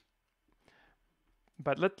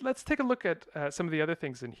 But let's take a look at some of the other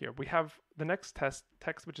things in here. We have the next text,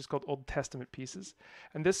 which is called Old Testament Pieces,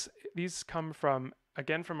 and these come from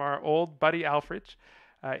our old buddy Alfred,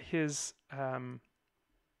 his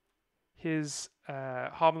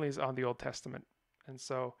homilies on the Old Testament, and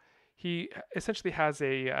so he essentially has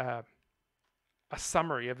a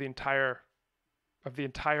summary of the entire. I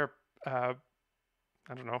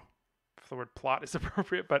don't know if the word plot is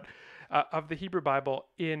appropriate, but of the Hebrew Bible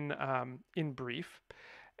in brief,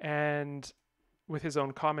 and with his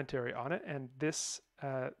own commentary on it. And these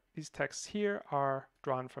texts here are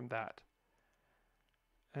drawn from that.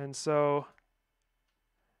 And so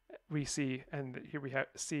we see, and here we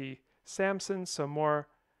see Samson. So more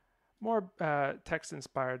text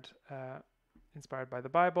inspired by the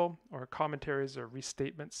Bible, or commentaries or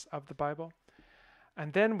restatements of the Bible.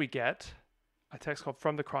 And then we get a text called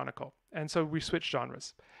From the Chronicle, and so we switch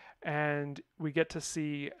genres, and we get to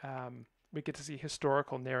see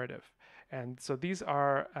historical narrative. And so these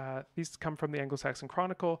come from the Anglo-Saxon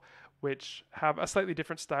Chronicle, which have a slightly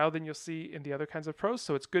different style than you'll see in the other kinds of prose.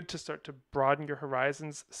 So it's good to start to broaden your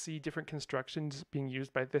horizons, see different constructions being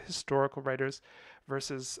used by the historical writers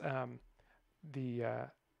versus the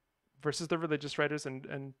religious writers,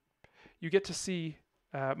 and you get to see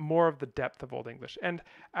more of the depth of Old English. And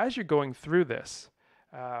as you're going through this,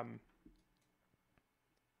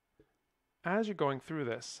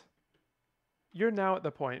 you're now at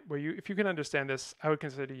the point where if you can understand this, I would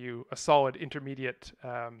consider you a solid intermediate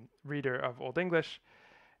reader of Old English.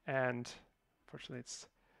 And unfortunately, it's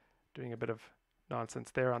doing a bit of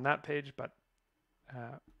nonsense there on that page, but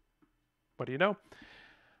what do you know?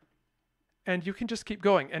 And you can just keep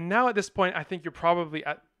going. And now at this point, I think you're probably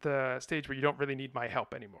at the stage where you don't really need my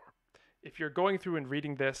help anymore. If you're going through and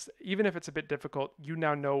reading this, even if it's a bit difficult, you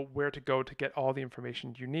now know where to go to get all the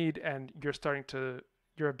information you need, and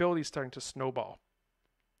your ability is starting to snowball.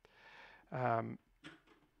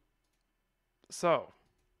 So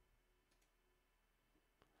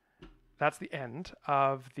that's the end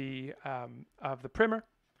of the primer.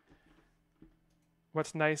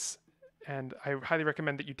 What's nice, and I highly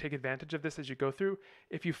recommend that you take advantage of this as you go through.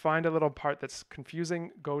 If you find a little part that's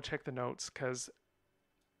confusing, go check the notes, because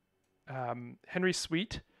Henry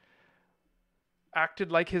Sweet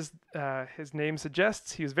acted like his name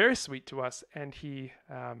suggests. He was very sweet to us, and he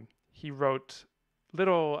wrote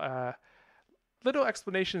little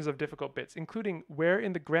explanations of difficult bits, including where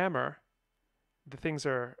in the grammar the things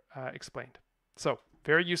are explained. So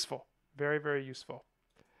very useful, very, very useful.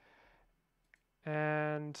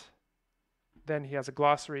 And then he has a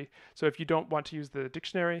glossary. So if you don't want to use the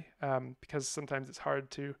dictionary, because sometimes it's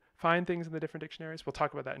hard to find things in the different dictionaries, we'll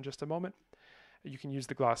talk about that in just a moment, you can use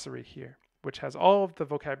the glossary here, which has all of the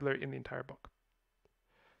vocabulary in the entire book.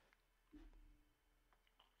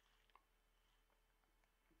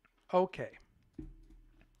 Okay.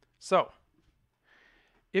 So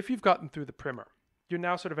if you've gotten through the primer, you're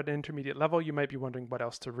now sort of at an intermediate level. You might be wondering what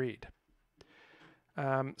else to read.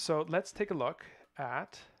 So let's take a look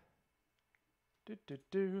at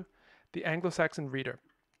the Anglo-Saxon Reader.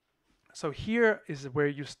 So here is where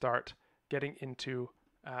you start getting into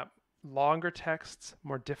longer texts,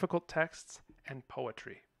 more difficult texts, and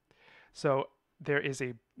poetry. So there is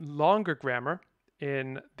a longer grammar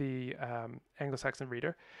in the Anglo-Saxon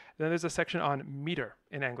reader. Then there's a section on meter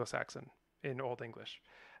in Anglo-Saxon, in Old English.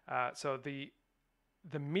 So the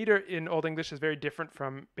meter in Old English is very different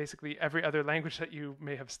from basically every other language that you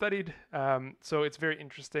may have studied. So it's very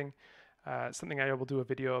interesting. Something I will do a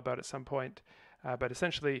video about at some point. But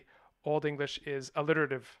essentially, Old English is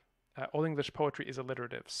alliterative. Old English poetry is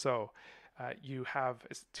alliterative. So you have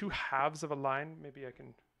two halves of a line. Maybe I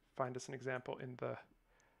can find us an example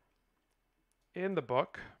in the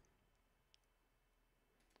book.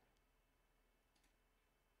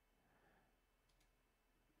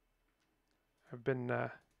 I've been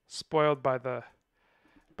spoiled by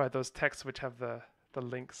those texts which have the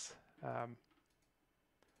links.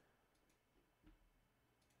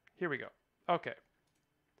 Here we go. Okay.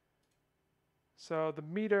 So the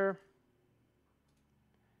meter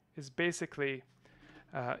is basically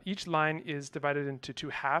each line is divided into two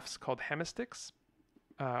halves called hemistichs,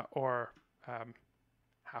 or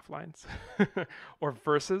half lines, or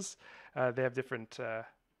verses. They have different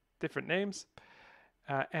names,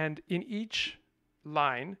 and in each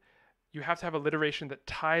line, you have to have alliteration that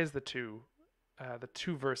ties the two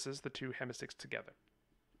verses, the two hemistichs together.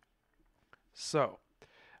 So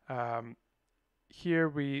here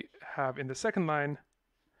we have in the second line.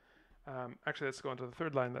 Actually, let's go into the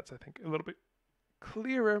third line. That's, I think, a little bit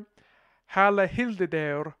clearer. Halla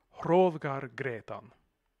Hildedaur Hrothgar Gretan.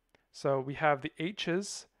 So we have the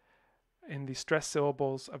H's in the stressed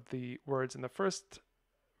syllables of the words in the first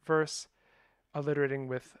verse, alliterating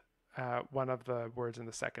with one of the words in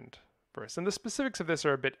the second verse. And the specifics of this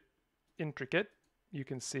are a bit intricate. You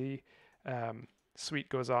can see Sweet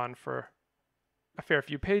goes on for a fair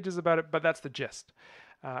few pages about it, but that's the gist.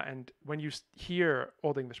 And when you hear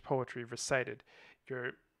Old English poetry recited,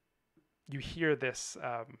 you hear this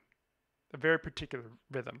a very particular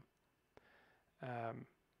rhythm.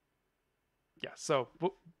 So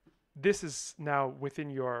this is now within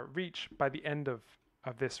your reach by the end of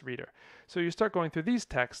this reader. So you start going through these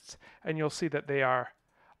texts, and you'll see that they are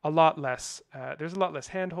a lot less. There's a lot less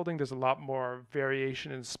hand-holding. There's a lot more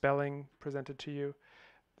variation in spelling presented to you.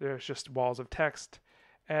 There's just walls of text,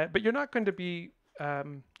 but you're not going to be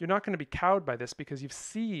cowed by this because you've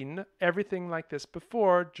seen everything like this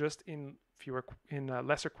before, just in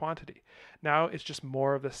lesser quantity. Now it's just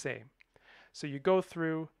more of the same. So you go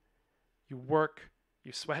through, you work,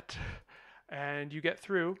 you sweat, and you get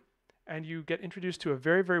through, and you get introduced to a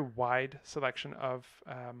very, very wide selection of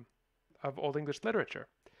Old English literature.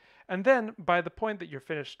 And then by the point that you're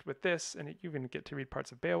finished with this, and you can get to read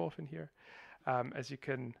parts of Beowulf in here. As you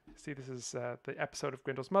can see, this is the episode of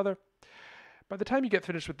Grendel's Mother. By the time you get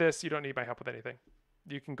finished with this, you don't need my help with anything.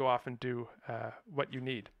 You can go off and do what you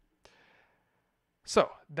need.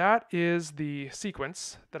 So that is the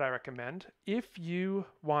sequence that I recommend. If you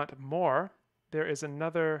want more, there is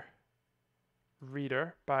another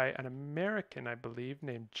reader by an American, I believe,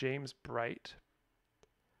 named James Bright.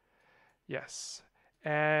 Yes.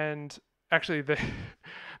 And actually,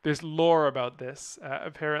 there's lore about this.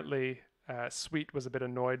 Apparently, Sweet was a bit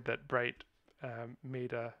annoyed that Bright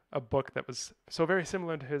made a book that was so very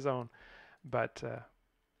similar to his own. But,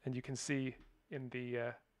 and you can see in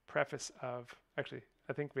the preface of, actually,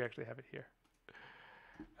 I think we actually have it here.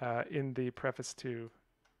 In the preface to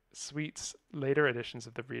Sweet's later editions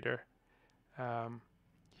of the Reader,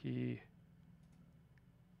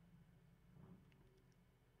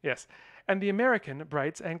 yes. And the American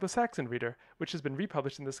Bright's Anglo-Saxon Reader, which has been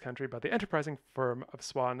republished in this country by the enterprising firm of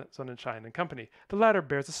Swan, Sonnenschein and Company. The latter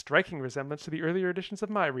bears a striking resemblance to the earlier editions of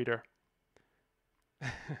my Reader.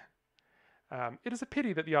 It is a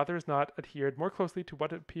pity that the author has not adhered more closely to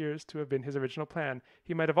what appears to have been his original plan.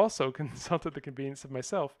 He might have also consulted the convenience of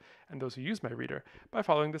myself and those who use my Reader by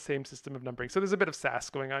following the same system of numbering. So there's a bit of sass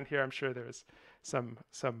going on here. I'm sure there's a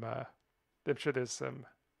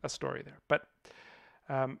story there, but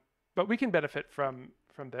we can benefit from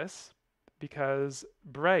this because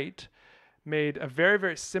Bright made a very,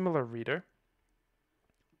 very similar reader.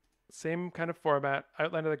 Same kind of format,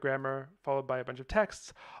 outline of the grammar, followed by a bunch of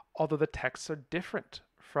texts, although the texts are different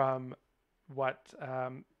from what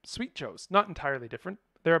Sweet chose. Not entirely different.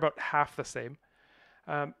 They're about half the same,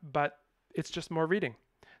 but it's just more reading.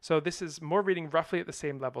 So this is more reading roughly at the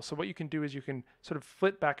same level. So what you can do is you can sort of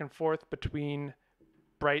flit back and forth between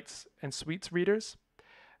Bright's and Sweet's readers.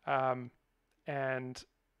 And,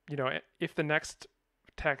 you know, if the next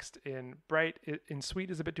text in Sweet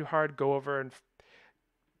is a bit too hard, go over and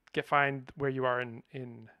find where you are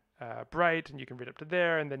in Bright, and you can read up to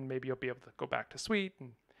there, and then maybe you'll be able to go back to Sweet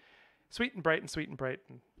and Bright and Sweet and Bright,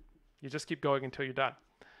 and you just keep going until you're done.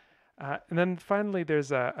 And then finally,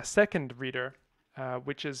 there's a second reader,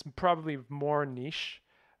 which is probably more niche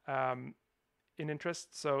in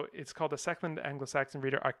interest. So it's called a second Anglo-Saxon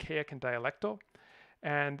reader, archaic and dialectal.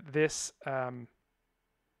 And these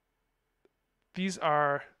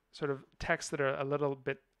are sort of texts that are a little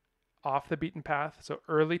bit off the beaten path. So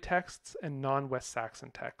early texts and non-West Saxon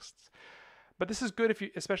texts. But this is good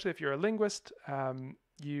especially if you're a linguist.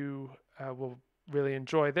 You will really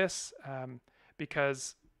enjoy this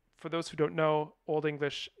because for those who don't know, Old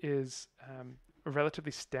English is a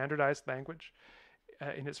relatively standardized language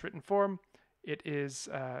in its written form. It is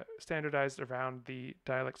standardized around the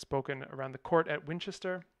dialect spoken around the court at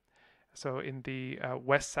Winchester, so in the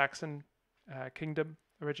West Saxon kingdom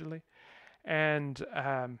originally, and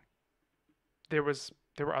there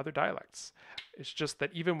were other dialects. It's just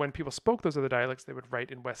that even when people spoke those other dialects, they would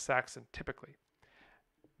write in West Saxon typically.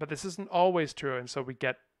 But this isn't always true, and so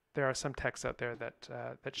there are some texts out there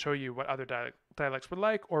that show you what other dialects were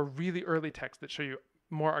like, or really early texts that show you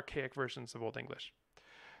more archaic versions of Old English.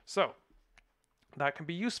 So that can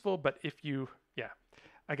be useful, but if you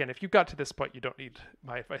got to this point, you don't need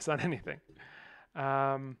my advice on anything.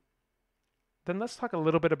 Then let's talk a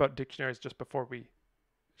little bit about dictionaries just before we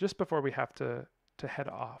have to head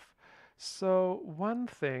off. So one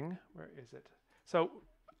thing, where is it? So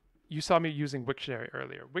you saw me using Wiktionary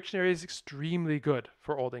earlier. Wiktionary is extremely good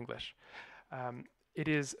for Old English. It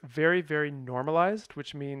is very, very normalized,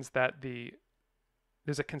 which means that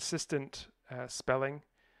there's a consistent spelling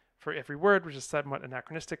for every word, which is somewhat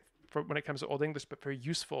anachronistic when it comes to Old English, but very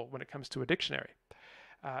useful when it comes to a dictionary.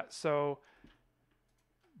 So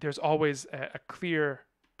there's always a clear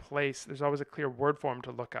place, there's always a clear word form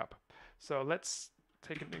to look up. So let's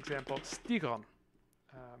take an example, stigon.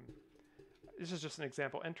 This is just an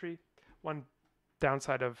example entry. One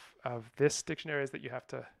downside of this dictionary is that you have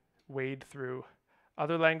to wade through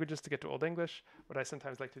other languages to get to Old English. What I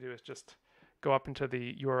sometimes like to do is just go up into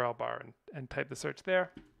the URL bar and type the search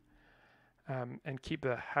there. And keep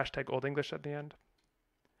the hashtag Old English at the end.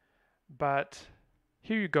 But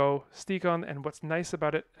here you go, Stigon, and what's nice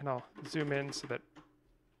about it, and I'll zoom in so that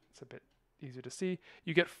it's a bit easier to see,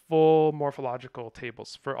 you get full morphological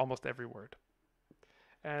tables for almost every word.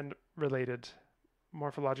 And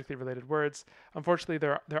morphologically related words. Unfortunately,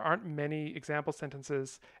 there aren't many example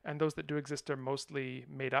sentences, and those that do exist are mostly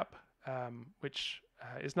made up, which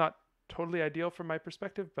is not totally ideal from my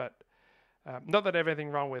perspective, but not that I have anything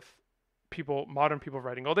wrong with modern people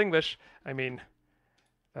writing Old English. I mean,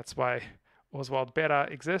 that's why Oswald Bera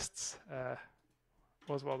exists.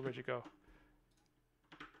 Oswald, where'd you go?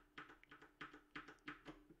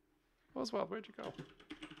 Oswald, where'd you go?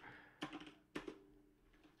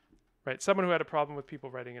 Right, someone who had a problem with people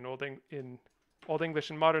writing in Old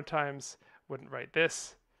English in modern times wouldn't write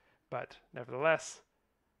this, but nevertheless,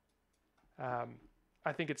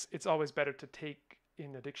 I think it's always better to take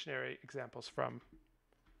in a dictionary examples from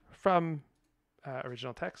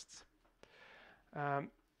original texts.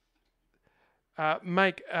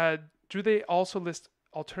 Mike, do they also list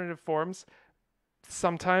alternative forms?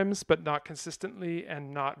 Sometimes, but not consistently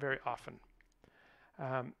and not very often.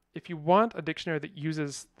 If you want a dictionary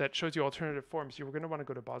that shows you alternative forms, you're going to want to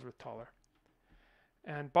go to Bosworth-Toller.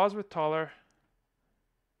 And Bosworth-Toller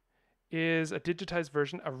is a digitized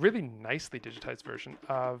version, a really nicely digitized version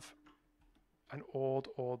of an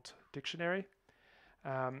old dictionary.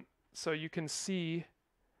 So you can see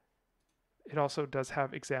it also does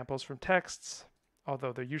have examples from texts,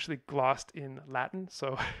 although they're usually glossed in Latin,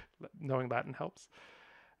 so knowing Latin helps,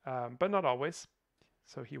 but not always.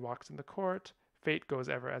 So he walks in the court, fate goes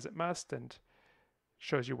ever as it must, and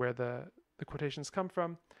shows you where the quotations come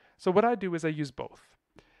from. So what I do is I use both.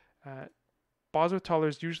 Bosworth-Toller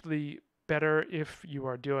is usually better if you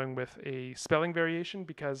are dealing with a spelling variation,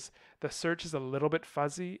 because the search is a little bit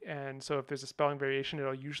fuzzy, and so if there's a spelling variation,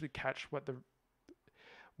 it'll usually catch what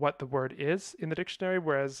the word is in the dictionary,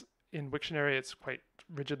 whereas in Wiktionary it's quite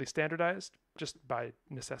rigidly standardized just by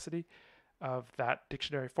necessity of that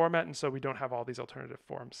dictionary format, and so we don't have all these alternative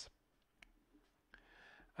forms.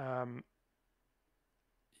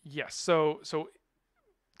 Yes, so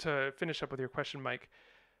to finish up with your question, Mike,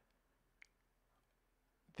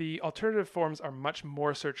 the alternative forms are much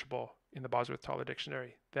more searchable in the Bosworth-Toller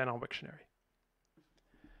dictionary than on Wiktionary.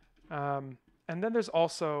 And then there's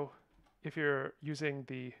also, if you're using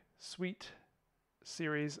the Sweet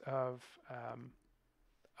series of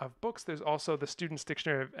books, there's also the Student's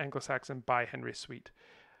Dictionary of Anglo-Saxon by Henry Sweet,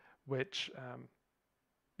 which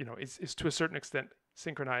is to a certain extent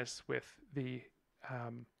synchronized with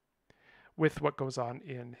with what goes on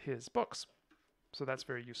in his books. So that's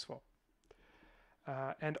very useful.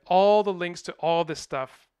 And all the links to all this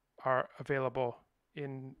stuff are available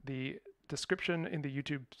in the description, in the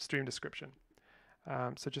YouTube stream description.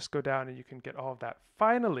 So just go down and you can get all of that.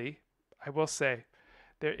 Finally, I will say,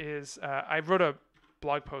 there is, I wrote a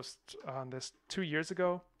blog post on this 2 years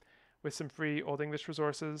ago with some free Old English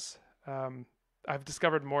resources. I've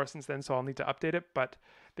discovered more since then, so I'll need to update it, but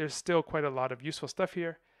there's still quite a lot of useful stuff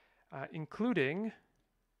here, including,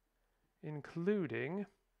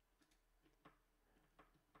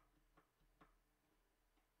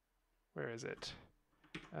 where is it?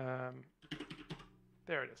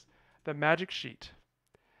 There it is. The magic sheet.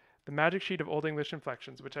 The magic sheet of Old English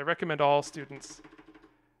inflections, which I recommend all students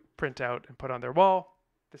print out and put on their wall.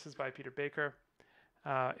 This is by Peter Baker.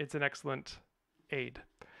 It's an excellent aid.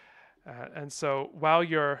 And so while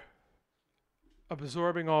you're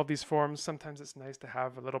absorbing all of these forms, sometimes it's nice to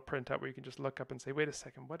have a little printout where you can just look up and say, wait a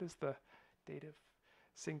second, what is the dative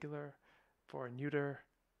singular for neuter,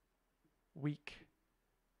 weak,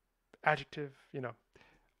 adjective? You know,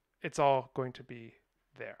 it's all going to be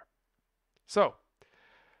there. So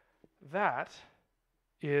that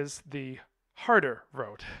is the harder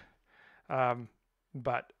road.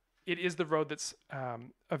 But it is the road that's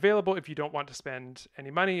available if you don't want to spend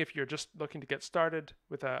any money, if you're just looking to get started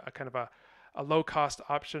with a kind of a low-cost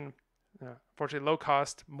option. Unfortunately, low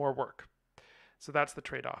cost, more work. So that's the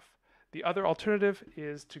trade-off. The other alternative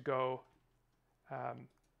is to go,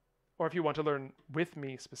 or if you want to learn with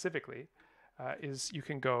me specifically, is you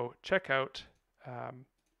can go check out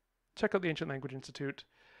the Ancient Language Institute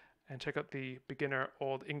and check out the Beginner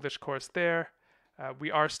Old English course there.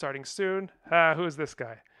 We are starting soon. Who is this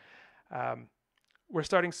guy? We're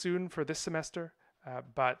starting soon for this semester,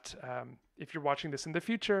 but if you're watching this in the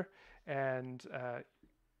future and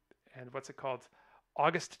what's it called?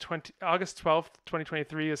 August 12th,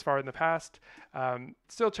 2023 is far in the past.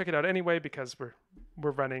 Still check it out anyway, because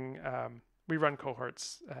we're running, we run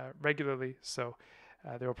cohorts regularly, so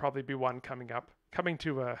there will probably be one coming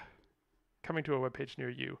to a webpage near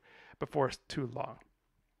you before too long.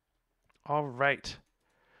 All right.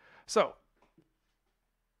 So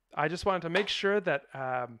I just wanted to make sure that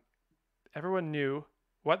everyone knew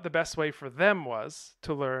what the best way for them was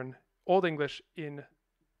to learn Old English in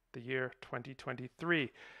the year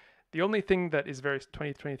 2023. The only thing that is very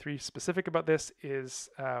 2023 specific about this is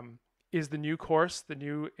the new course, the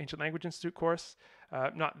new Ancient Language Institute course.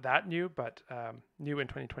 Not that new, but new in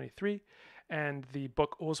 2023, and the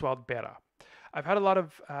book Oswald Bera. I've had a lot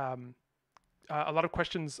of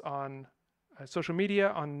questions on social media,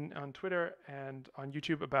 on Twitter and on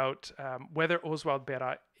YouTube about whether Oswald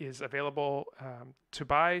Bera is available to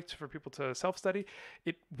buy for people to self-study.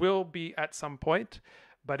 It will be at some point,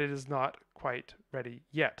 but it is not quite ready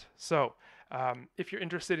yet. So if you're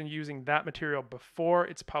interested in using that material before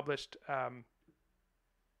it's published,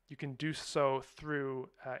 you can do so through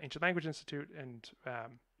Ancient Language Institute, and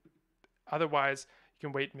otherwise you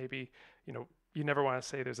can wait. Maybe, you never want to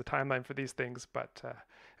say there's a timeline for these things, but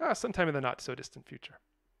sometime in the not so distant future.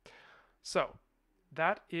 So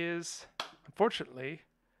that is, unfortunately,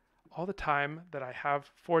 all the time that I have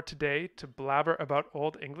for today to blabber about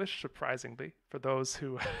Old English. Surprisingly, for those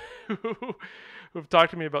who've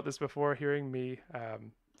talked to me about this before, hearing me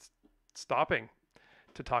stopping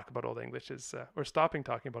to talk about Old English or stopping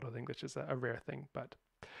talking about Old English is a rare thing. But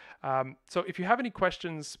so if you have any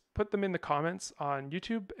questions, put them in the comments on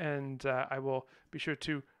YouTube, and I will be sure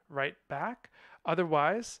to write back.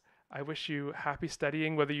 Otherwise, I wish you happy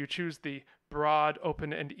studying, whether you choose the broad,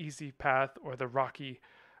 open, and easy path or the rocky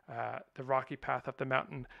path up the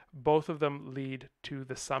mountain. Both of them lead to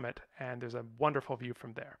the summit, and there's a wonderful view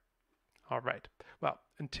from there. All right. Well,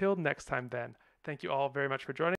 until next time then, thank you all very much for joining.